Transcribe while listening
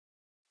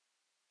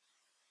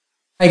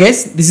Hi guys,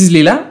 this is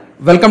Leela.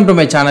 Welcome to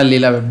my channel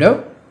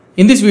leelawebdev.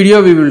 In this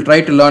video we will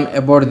try to learn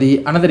about the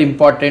another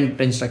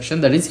important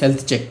instruction, that is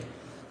health check.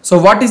 So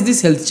what is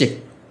this health check?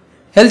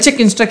 Health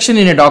check instruction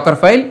in a Docker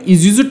file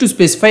is used to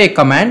specify a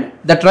command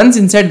that runs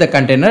inside the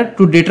container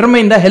to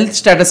determine the health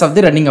status of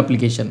the running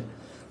application.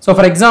 So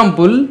for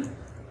example,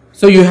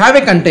 you have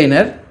a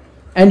container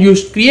and you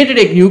created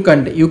a new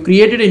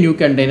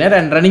container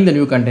and running the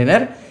new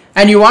container,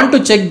 and you want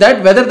to check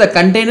that whether the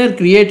container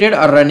created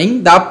or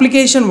running, the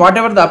application,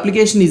 whatever the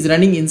application is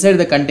running inside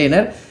the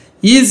container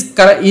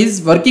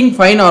is working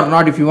fine or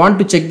not. If you want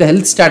to check the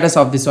health status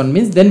of this one,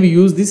 means then we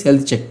use this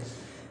health check.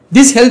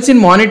 This helps in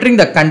monitoring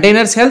the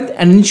container's health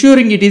and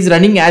ensuring it is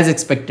running as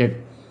expected.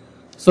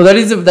 So that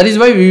is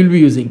why we will be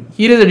using.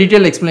 Here is a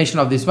detailed explanation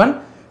of this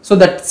one. So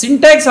the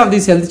syntax of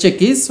this health check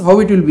is,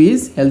 how it will be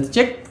is health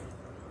check,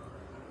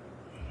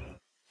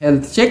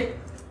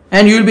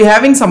 and you will be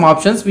having some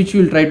options which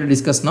we will try to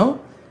discuss now,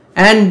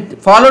 and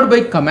followed by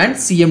command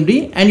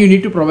cmd, and you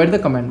need to provide the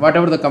command,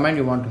 whatever the command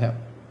you want to have.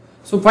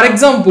 So for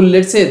example,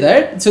 let's say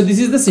that, so this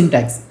is the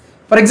syntax.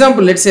 For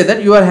example, let's say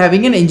that you are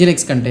having an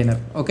Nginx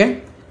container.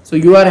 Okay, so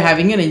you are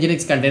having an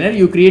Nginx container,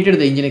 you created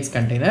the Nginx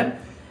container,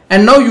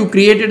 and now you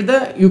created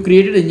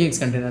Nginx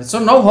container. So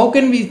now how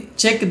can we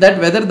check that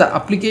whether the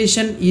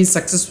application is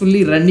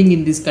successfully running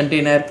in this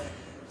container?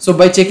 So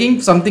by checking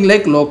something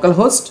like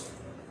localhost,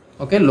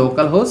 okay,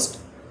 localhost,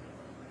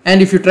 and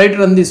if you try to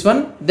run this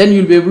one, then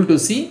you will be able to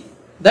see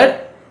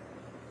that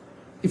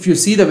if you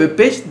see the web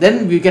page,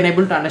 then we can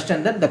able to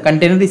understand that the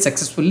container is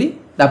successfully,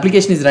 the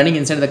application is running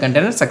inside the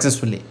container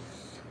successfully.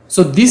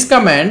 So this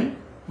command,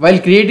 while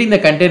creating the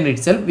container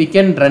itself, we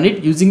can run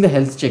it using the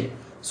health check,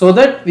 so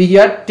that we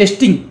are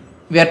testing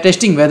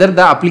whether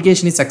the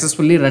application is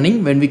successfully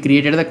running when we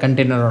created the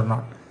container or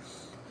not.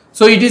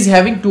 So it is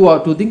having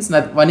two things.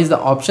 One is the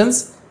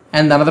options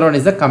and the another one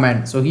is the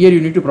command. So here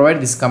you need to provide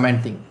this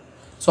command thing.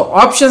 So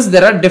options,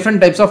 there are different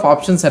types of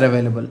options are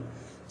available.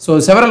 So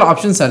several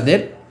options are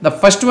there. The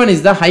first one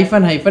is the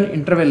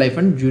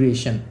 --interval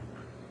duration.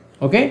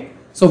 Okay.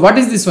 So what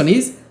is this one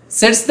is,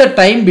 sets the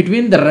time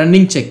between the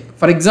running check.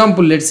 For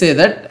example, let's say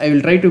that I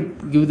will try to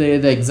give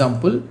the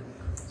example.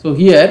 So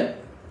here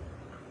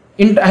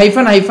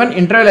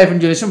 --interval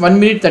duration 1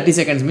 minute 30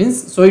 seconds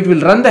means, so it will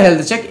run the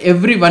health check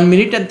every 1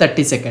 minute and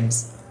 30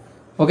 seconds.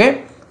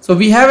 Okay. So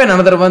we have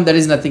another one, that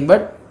is nothing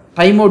but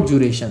timeout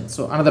duration.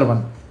 So another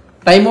one,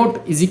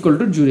 timeout is equal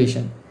to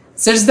duration,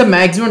 sets the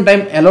maximum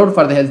time allowed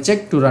for the health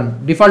check to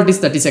run. Default is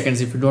 30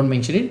 seconds if you don't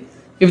mention it.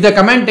 If the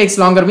command takes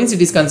longer, means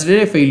it is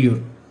considered a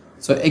failure.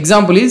 So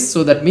example is,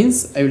 so that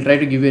means I will try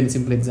to give you a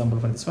simple example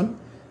for this one.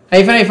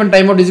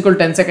 --timeout is equal to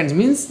 10 seconds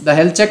means the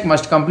health check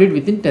must complete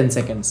within 10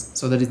 seconds.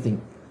 So that is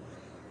thing.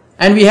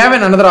 And we have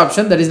another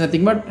option, that is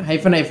nothing but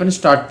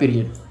 --start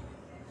period.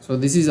 So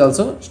this is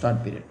also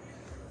start period.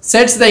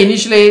 Sets the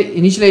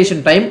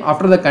initialization time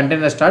after the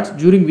container starts,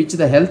 during which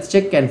the health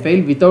check can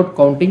fail without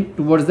counting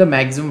towards the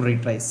maximum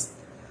retries.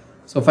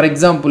 So for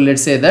example,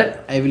 let's say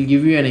that I will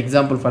give you an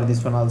example for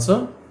this one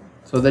also,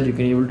 so that you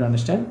can be able to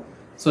understand.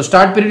 So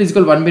start period is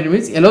equal to 1 minute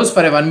means allows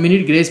for a 1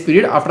 minute grace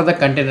period after the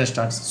container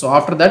starts. So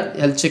after that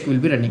health check will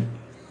be running.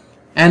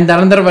 And the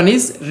another one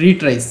is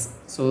retries.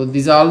 So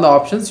these are all the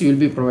options you will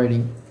be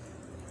providing.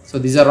 So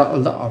these are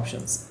all the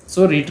options.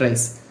 So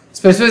retries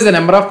specifies the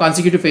number of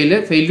consecutive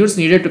failures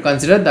needed to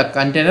consider the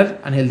container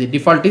unhealthy.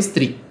 Default is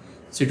 3.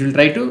 So it will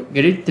try to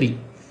get it 3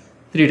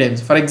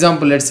 times. For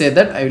example, let's say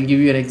that I will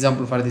give you an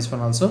example for this one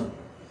also.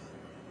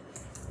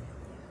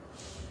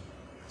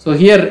 So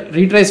here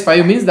retries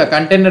 5 means the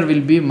container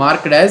will be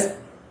marked as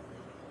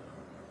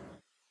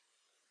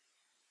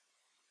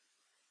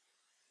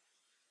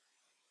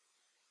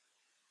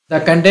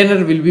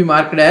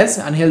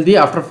unhealthy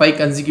after 5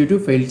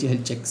 consecutive failed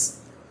health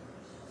checks.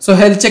 So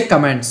health check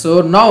command.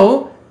 So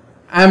now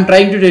I am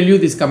trying to tell you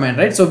this command,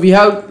 right? So we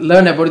have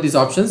learned about these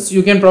options.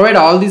 You can provide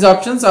all these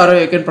options or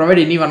you can provide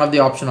any one of the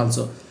option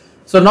also.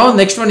 So now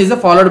next one is the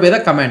followed by the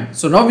command.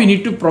 So now we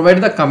need to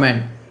provide the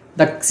command.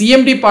 The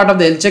CMD part of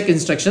the health check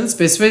instruction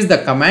specifies the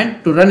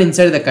command to run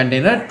inside the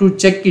container to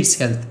check its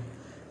health.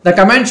 The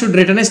command should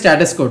return a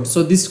status code.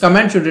 So this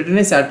command should return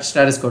a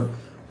status code.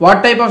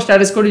 What type of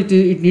status code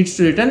it needs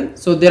to return?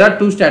 So there are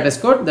two status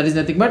code, that is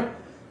nothing but,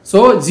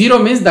 so 0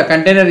 means the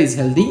container is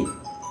healthy,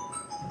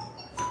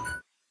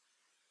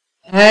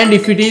 and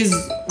if it is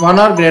 1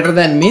 or greater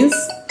than means,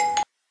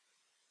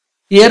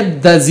 here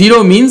the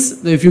 0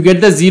 means, if you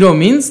get the 0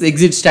 means, the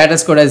exit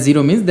status code as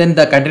 0 means, then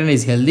the container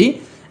is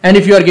healthy, and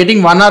if you are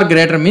getting 1 or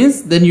greater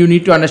means, then you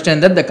need to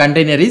understand that the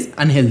container is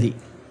unhealthy.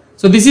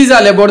 So this is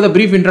all about the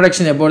brief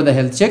introduction about the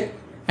health check,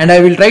 and I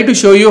will try to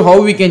show you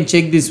how we can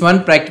check this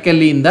one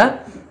practically in the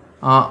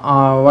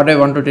what I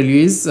want to tell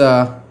you is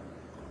that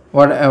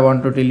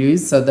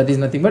is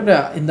nothing but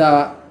in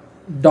the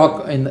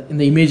doc, in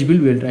the image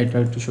build we will try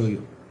to show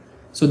you.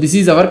 So this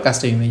is our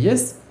custom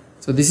images.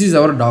 So this is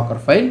our Docker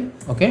file.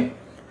 Okay,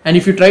 and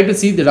if you try to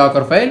see the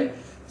Docker file,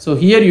 so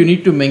here you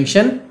need to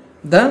mention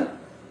the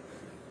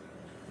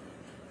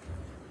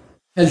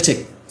health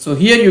check. So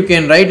here you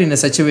can write in a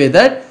such a way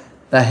that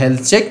the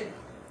health check,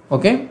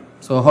 okay,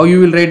 So how you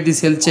will write this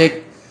health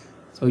check?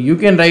 So you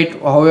can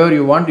write however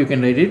you want, you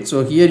can write it.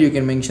 So here you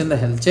can mention the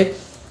health check,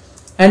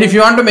 and if you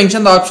want to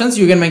mention the options,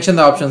 you can mention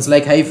the options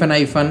like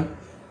hyphen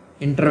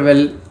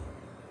interval,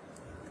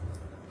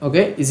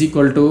 okay, is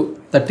equal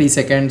to 30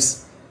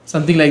 seconds,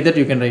 something like that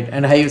you can write,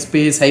 and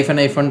space hyphen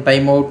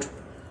timeout,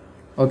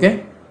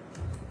 okay,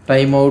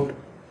 timeout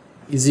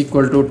is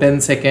equal to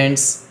 10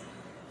 seconds.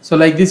 So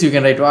like this you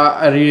can write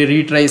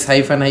retries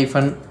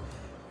hyphen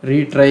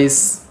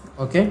retries,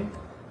 okay,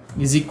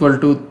 is equal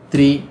to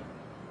 3,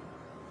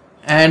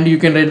 and you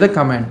can write the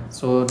command.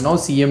 So now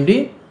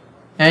cmd,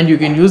 and you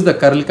can use the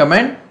curl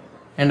command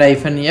and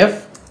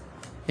 -f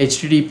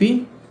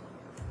http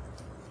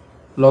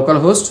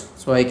localhost.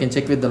 So I can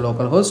check with the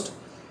localhost.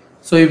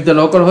 So if the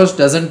localhost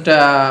doesn't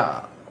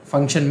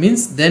function,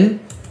 means then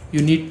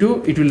you need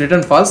to, it will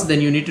return false,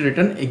 then you need to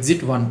return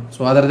exit 1.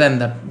 So other than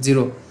that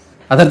 0,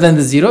 other than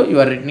the 0 you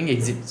are returning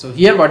exit. So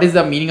here what is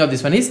the meaning of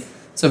this one is,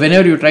 so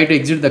whenever you try to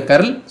exit the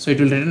curl, so it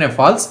will return a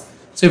false.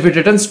 So if it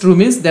returns true,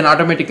 means then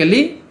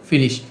automatically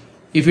finish.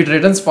 If it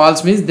returns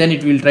false, means then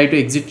it will try to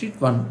exit it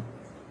 1.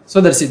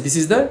 So that's it, this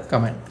is the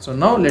command. So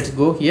now let's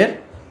go here,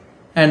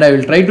 and I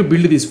will try to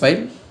build this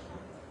file.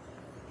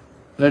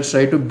 Let's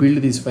try to build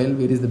this file.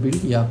 Where is the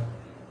build? Yeah,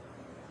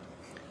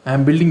 I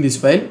am building this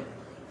file,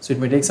 so it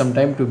may take some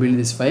time to build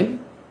this file.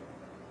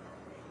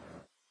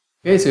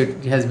 Okay, so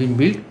it has been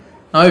built.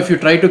 Now if you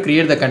try to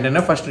create the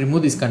container, first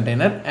remove this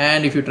container,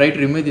 and if you try to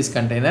remove this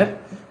container,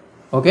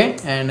 okay,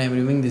 and I am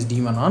removing this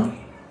daemon on.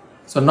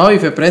 So now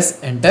if I press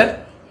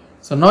enter,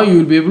 so now you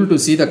will be able to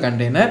see the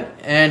container,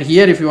 and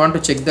here if you want to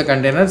check the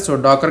container, so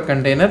docker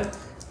container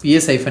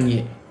ps-a.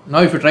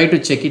 Now if you try to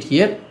check it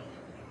here,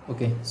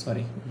 okay,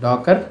 sorry,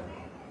 docker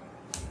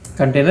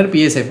container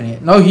ps-a.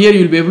 Now here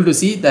you will be able to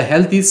see the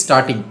health is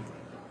starting,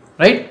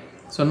 right?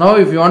 So now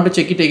if you want to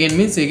check it again,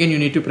 means again you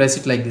need to press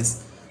it like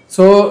this.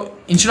 So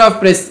instead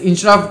of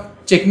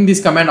checking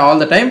this command all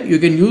the time, you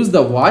can use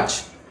the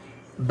watch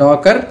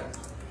docker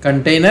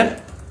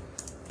container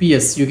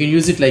ps. You can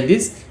use it like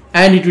this,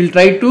 and it will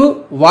try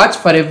to watch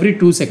for every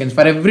 2 seconds.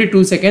 For every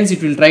 2 seconds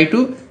it will try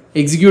to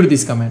execute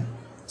this command.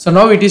 So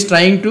now it is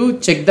trying to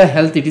check the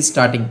health, it is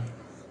starting.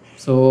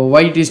 So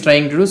why it is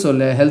trying to do? So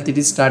health, it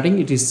is starting,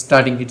 it is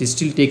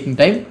still taking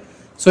time.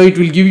 So it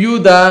will give you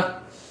the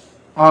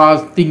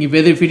thing,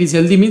 whether if it is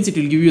healthy, means it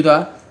will give you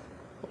the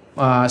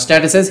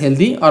status as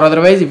healthy, or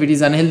otherwise if it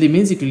is unhealthy,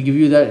 means it will give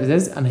you the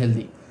as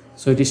unhealthy.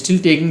 So it is still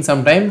taking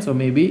some time, so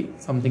maybe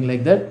something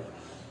like that.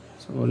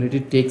 So let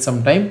it take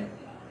some time.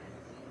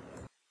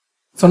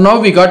 So now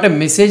we got a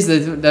message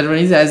that one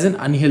is as an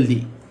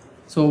unhealthy.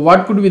 So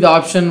what could be the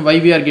option why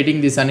we are getting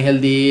this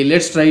unhealthy?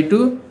 Let's try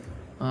to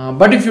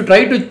but if you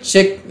try to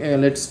check,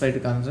 let's try to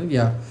cancel,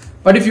 yeah,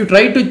 but if you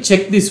try to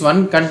check this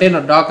one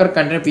container docker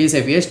container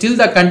ps-a, still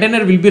the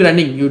container will be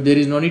running, there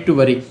is no need to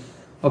worry.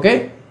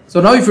 Okay,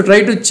 so now if you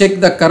try to check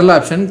the curl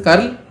option,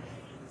 curl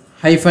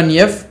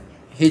 -f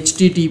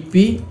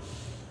http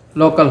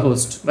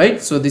localhost,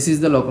 right? So this is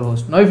the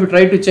localhost. Now if you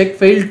try to check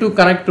failed to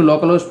connect to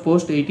localhost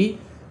post 80,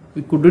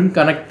 we couldn't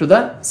connect to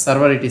the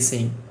server, it is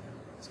saying.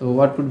 So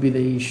what could be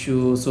the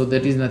issue? So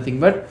that is nothing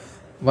but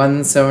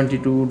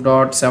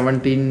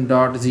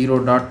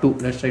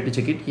 172.17.0.2. let's try to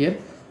check it here.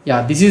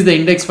 Yeah, this is the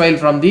index file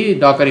from the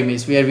docker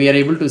image, where we are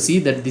able to see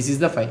that this is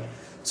the file.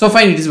 So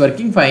fine, it is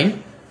working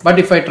fine. But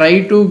if I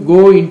try to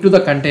go into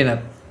the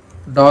container,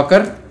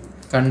 docker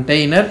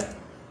container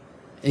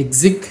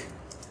exec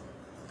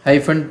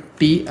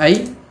 -ti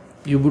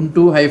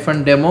ubuntu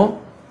 -demo,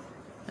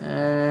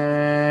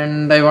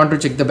 and I want to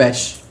check the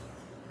bash.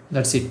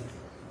 That's it.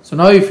 So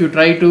now if you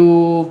try to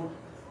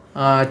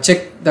check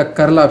the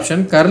curl option,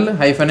 curl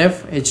 -f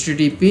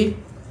http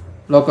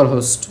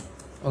localhost,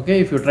 okay,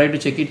 if you try to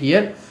check it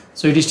here,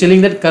 so it is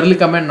telling that curl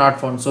command not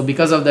found. So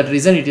because of that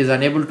reason it is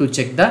unable to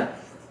check the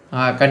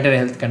container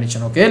health condition.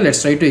 Okay, let's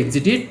try to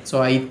exit it. So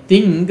I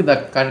think the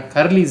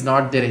curl is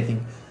not there, I think.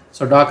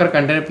 So docker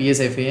container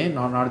ps-a,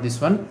 no, not this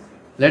one.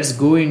 Let's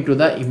go into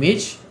the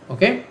image.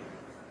 Okay,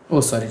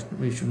 oh sorry,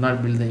 we should not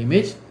build the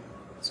image.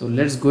 So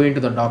let's go into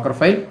the docker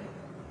file.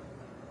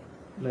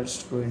 Let's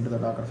go into the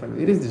docker file.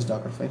 Where is this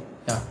docker file?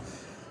 Yeah,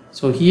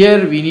 so here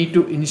we need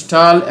to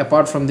install,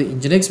 apart from the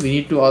nginx, we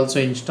need to also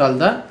install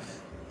the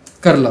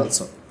curl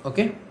also.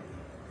 Okay,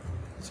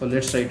 so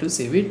let's try to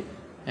save it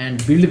and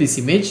build this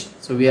image.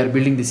 So we are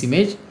building this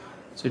image,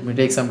 so it may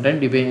take some time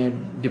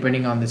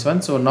depending on this one.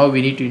 So now we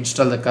need to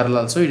install the curl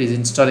also. It is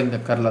installing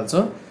the curl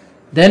also.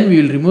 Then we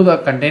will remove the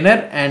container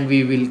and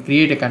we will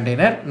create a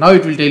container. Now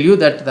it will tell you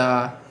that the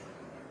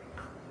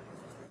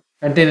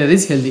container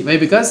is healthy. Why?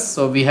 Because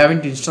so we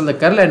haven't installed the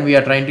curl and we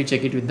are trying to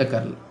check it with the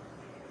curl.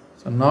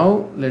 So now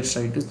let's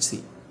try to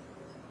see.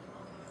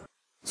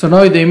 So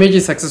now the image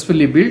is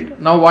successfully built.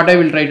 Now what I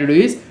will try to do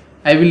is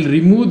I will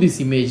remove this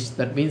image.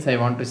 That means I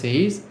want to say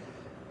is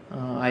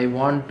I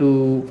want to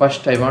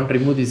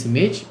remove this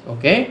image.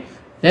 Okay,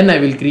 then I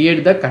will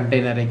create the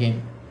container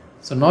again.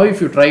 So now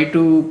if you try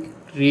to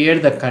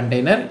create the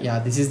container, yeah,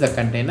 this is the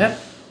container.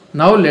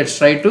 Now let's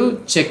try to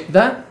check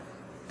the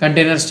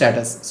container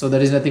status. So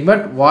that is nothing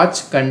but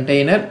watch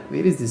container.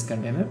 Where is this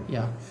container?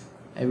 Yeah,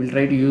 I will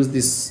try to use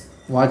this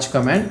watch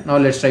command. Now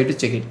let's try to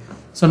check it.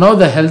 So now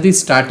the health is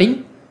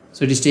starting,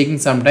 so it is taking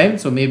some time,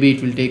 so maybe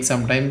it will take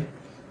some time.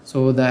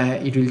 So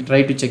it will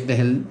try to check the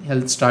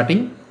health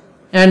starting.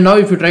 And now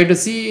if you try to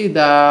see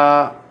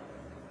the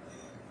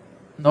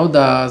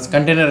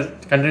container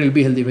will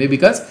be healthy. Why?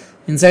 Because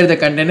inside the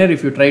container,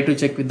 if you try to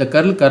check with the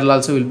curl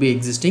also will be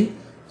existing,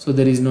 so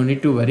there is no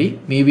need to worry.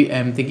 Maybe I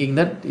am thinking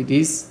that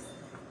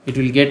it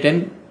will get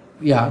an,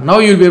 yeah, now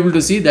you will be able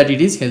to see that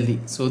it is healthy.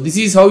 So this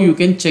is how you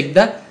can check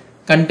the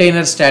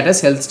container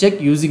status health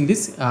check using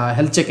this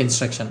health check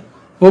instruction.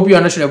 Hope you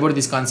understood about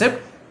this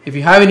concept. If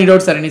you have any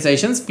doubts or any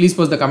suggestions, please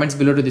post the comments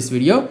below to this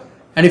video.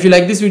 And if you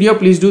like this video,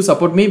 please do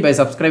support me by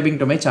subscribing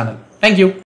to my channel. Thank you.